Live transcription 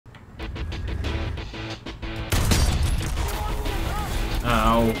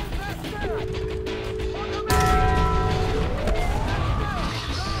Ow.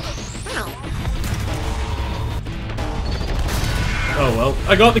 Oh well,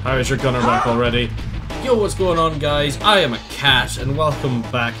 I got the- How is your gunner back already? Yo, what's going on, guys? I am a cat, and welcome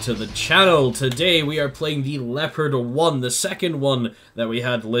back to the channel. Today we are playing the Leopard 1, the second one that we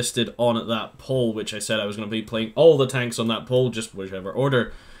had listed on that poll, which I said I was going to be playing all the tanks on that poll, just whichever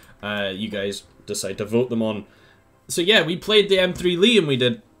order you guys decide to vote them on. So yeah, we played the M3 Lee and we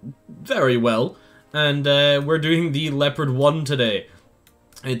did very well, and we're doing the Leopard 1 today.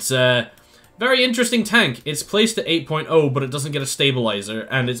 It's very interesting tank. It's placed at 8.0, but it doesn't get a stabilizer,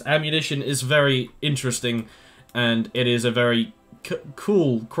 and its ammunition is very interesting, and it is a very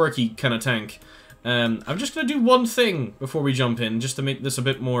cool, quirky kind of tank. I'm just going to do one thing before we jump in, just to make this a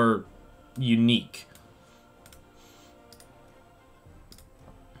bit more unique.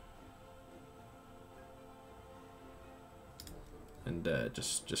 And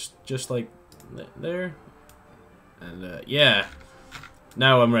just like there, and yeah,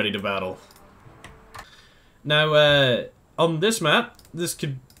 now I'm ready to battle. Now, on this map, this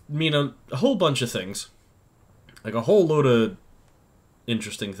could mean a whole bunch of things. Like a whole load of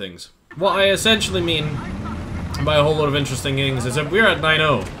interesting things. What I essentially mean by a whole load of interesting things is that we're at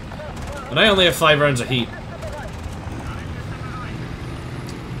 9-0, and I only have 5 rounds of heat.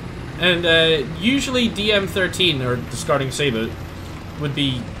 And, usually DM13, or discarding Saber, would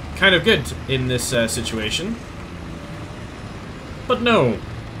be kind of good in this situation. But no.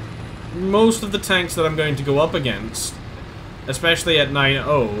 Most of the tanks that I'm going to go up against, especially at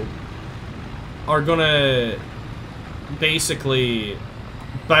 9-0, are gonna basically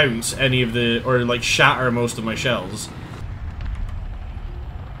bounce any of the, or like shatter most of my shells.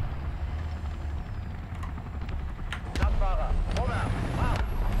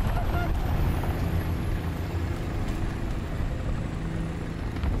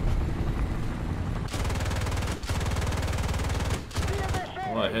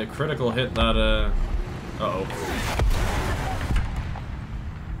 Well, I hit critical hit that, uh-oh.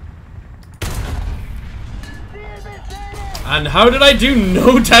 And how did I do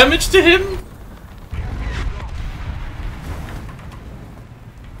no damage to him?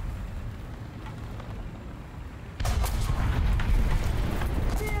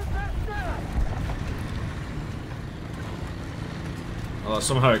 Well, I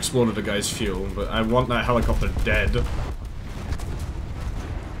somehow exploded the guy's fuel, but I want that helicopter dead.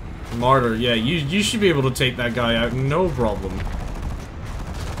 Martyr, yeah, you should be able to take that guy out, no problem.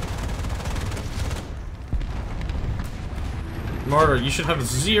 Martyr, you should have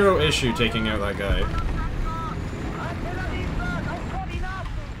zero issue taking out that guy.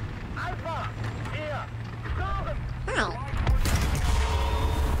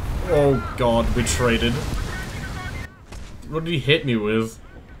 Oh god, we traded. What did he hit me with?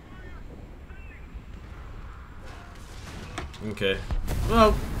 Okay.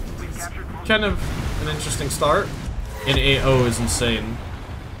 Well, kind of an interesting start. In 8-0 is insane.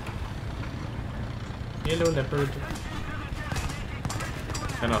 Hello, Leopard.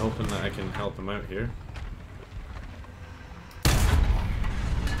 Kinda hoping that I can help him out here.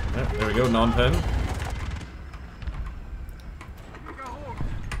 Yep, there we go, non-pen.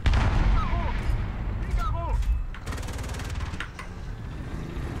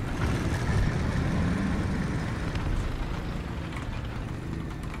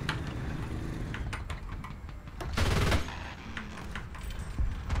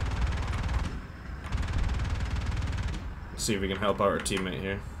 See if we can help out our teammate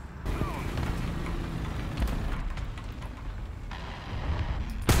here.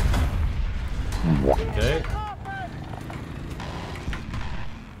 Okay.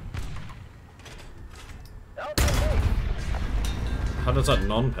 How does that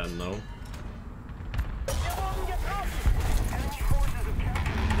non-pen though?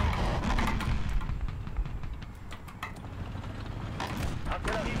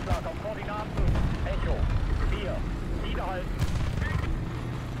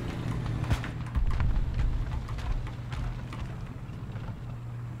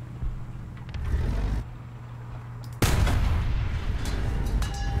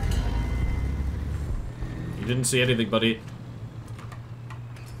 You didn't see anything, buddy.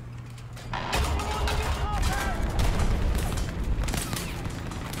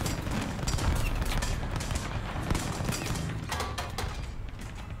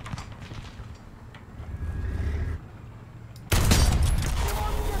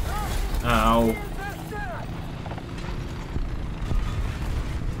 Ow.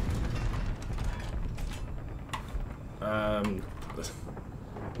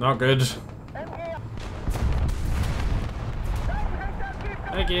 Not good.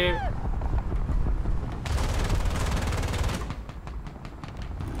 Thank you.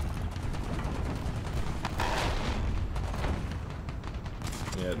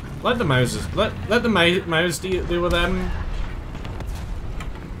 Yeah, let the mouses, let the mouse deal with them.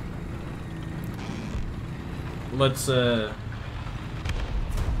 Let's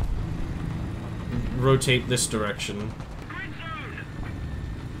rotate this direction.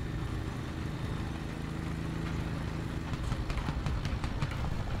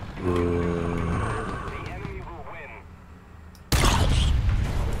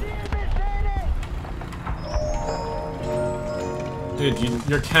 Dude,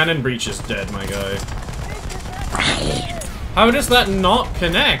 your cannon breach is dead, my guy. How does that not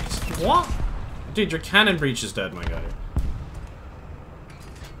connect? What? Dude, your cannon breach is dead, my guy.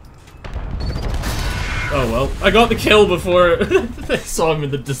 Oh well, I got the kill before I saw him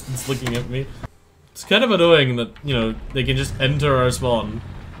in the distance looking at me. It's kind of annoying that, you know, they can just enter our spawn.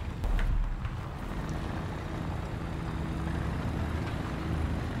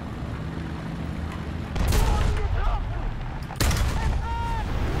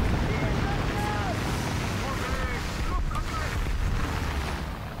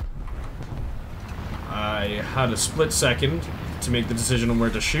 I had a split second to make the decision on where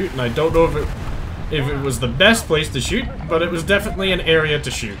to shoot, and I don't know if it was the best place to shoot, but it was definitely an area to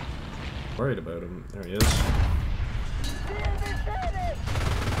shoot. Worried about him. There he is.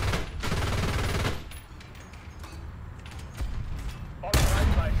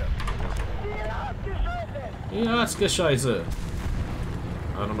 Ja, that's Gescheiße.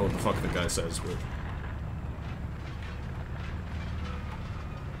 I don't know what the fuck the guy says, but...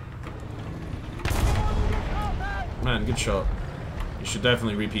 Man, good shot. You should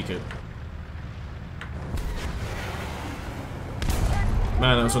definitely re-peek it.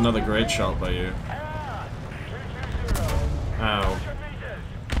 Man, that was another great shot by you. Ow.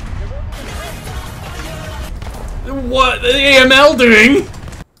 What the AML doing?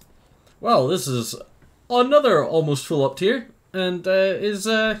 Well, this is another almost full up tier, and is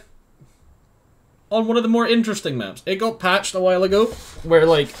on one of the more interesting maps. It got patched a while ago, where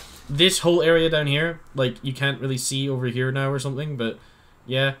like this whole area down here, like you can't really see over here now or something, but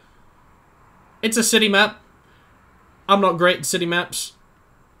yeah. It's a city map. I'm not great at city maps.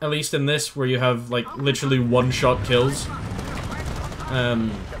 At least in this, where you have, like, literally one-shot kills.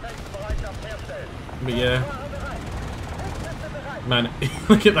 But yeah. Man,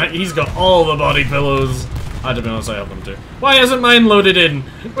 look at that, he's got all the body pillows. I don't know if I help him too. Why isn't mine loaded in?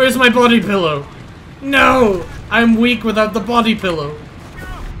 Where's my body pillow? No! I'm weak without the body pillow.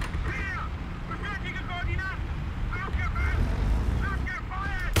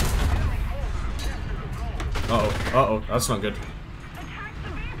 Uh-oh, uh-oh, that's not good.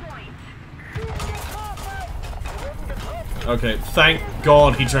 Okay, thank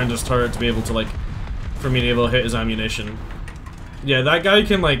God he turned his turret to be able to, like, for me to be able to hit his ammunition. Yeah, that guy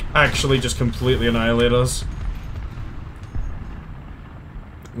can, like, actually just completely annihilate us.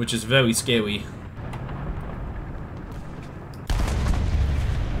 Which is very scary.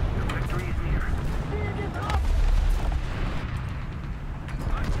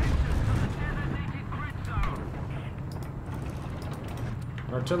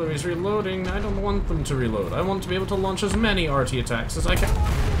 Artillery's reloading. I don't want them to reload. I want to be able to launch as many RT attacks as I can.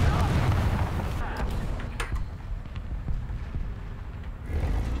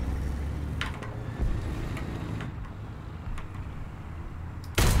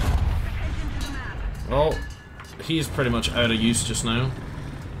 Well, he's pretty much out of use just now.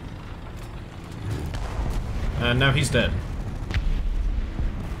 And now he's dead.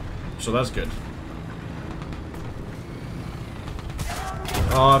 So that's good.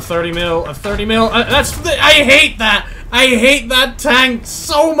 Oh, 30 mil, a 30 mil. I hate that! I hate that tank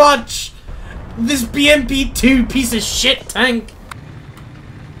so much! This BMP-2 piece of shit tank!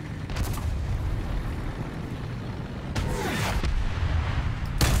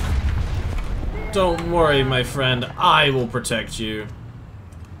 Don't worry, my friend. I will protect you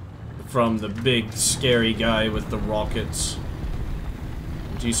from the big, scary guy with the rockets.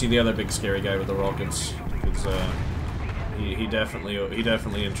 Do you see the other big, scary guy with the rockets? Because, He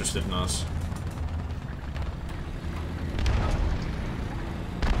definitely interested in us.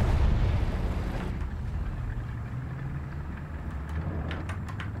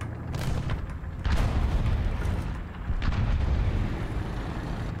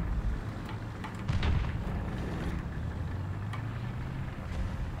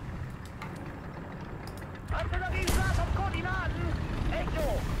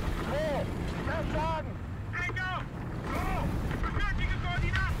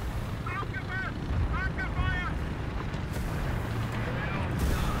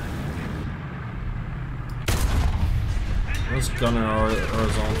 This gunner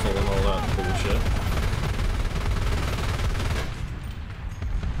horizontal and all that bullshit.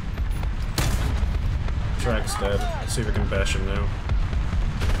 Track's dead. Let's see if we can bash him now.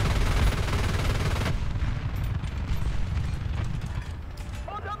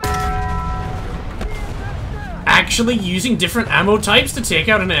 Actually using different ammo types to take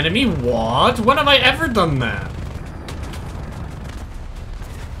out an enemy? What? When have I ever done that?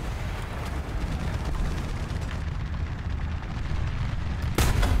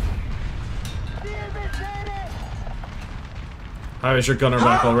 How is your gunner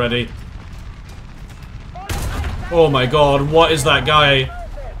back already? Oh my god, what is that guy?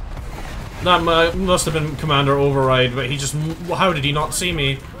 That must have been Commander Override, but he just... How did he not see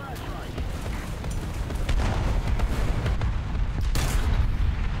me?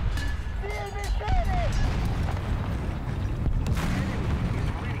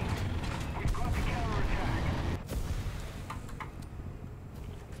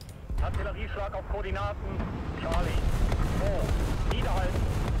 Artillerieschlag auf Koordinaten. Charlie. Niederhalten.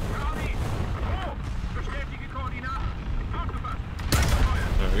 Charlie. Bestätige Koordinaten.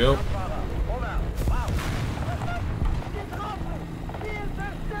 There we go.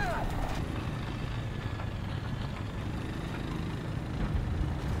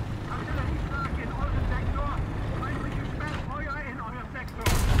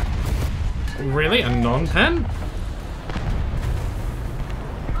 Really? A non-pen?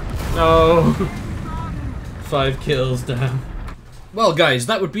 No. 5 kills, damn. Well guys,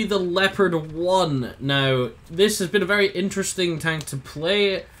 that would be the Leopard 1. Now, this has been a very interesting tank to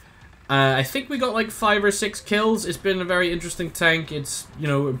play. I think we got like 5 or 6 kills. It's been a very interesting tank. It's, you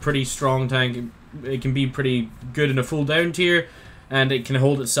know, a pretty strong tank. It can be pretty good in a full down tier, and it can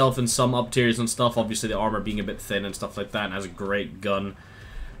hold itself in some up tiers and stuff. Obviously the armor being a bit thin and stuff like that, and has a great gun.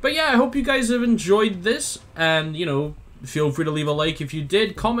 But yeah, I hope you guys have enjoyed this, and, you know, feel free to leave a like if you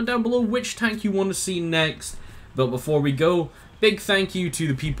did. Comment down below which tank you want to see next. But before we go, big thank you to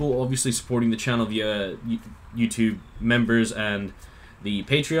the people obviously supporting the channel via YouTube members and the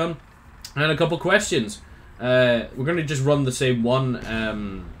Patreon. And a couple questions. We're going to just run the same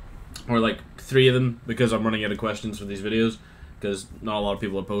one, or like 3 of them, because I'm running out of questions for these videos, because not a lot of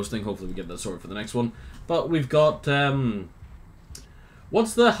people are posting. Hopefully we get that sorted for the next one. But we've got,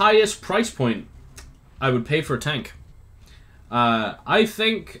 what's the highest price point I would pay for a tank? I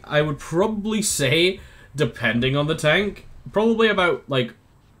think I would probably say, depending on the tank, probably about, like,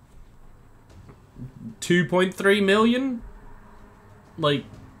 2.3 million? Like,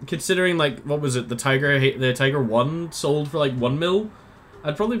 considering, like, what was it, the Tiger 1 sold for, like, 1 mil?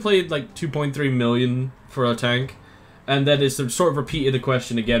 I'd probably play, like, 2.3 million for a tank. And then it's sort of repeated the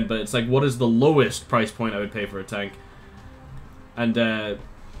question again, but it's like, what is the lowest price point I would pay for a tank? And,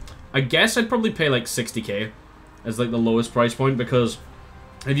 I guess I'd probably pay, like, 60k. As like the lowest price point, because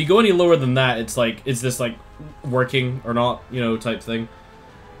if you go any lower than that, it's like, is this like working or not, you know, type thing.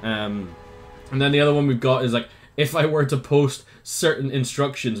 And then the other one we've got is like, if I were to post certain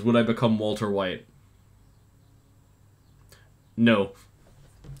instructions, would I become Walter White? No.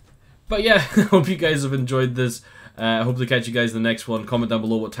 But yeah, I hope you guys have enjoyed this. I hope to catch you guys in the next one. Comment down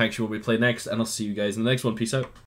below what tanks you want me to play next, and I'll see you guys in the next one. Peace out.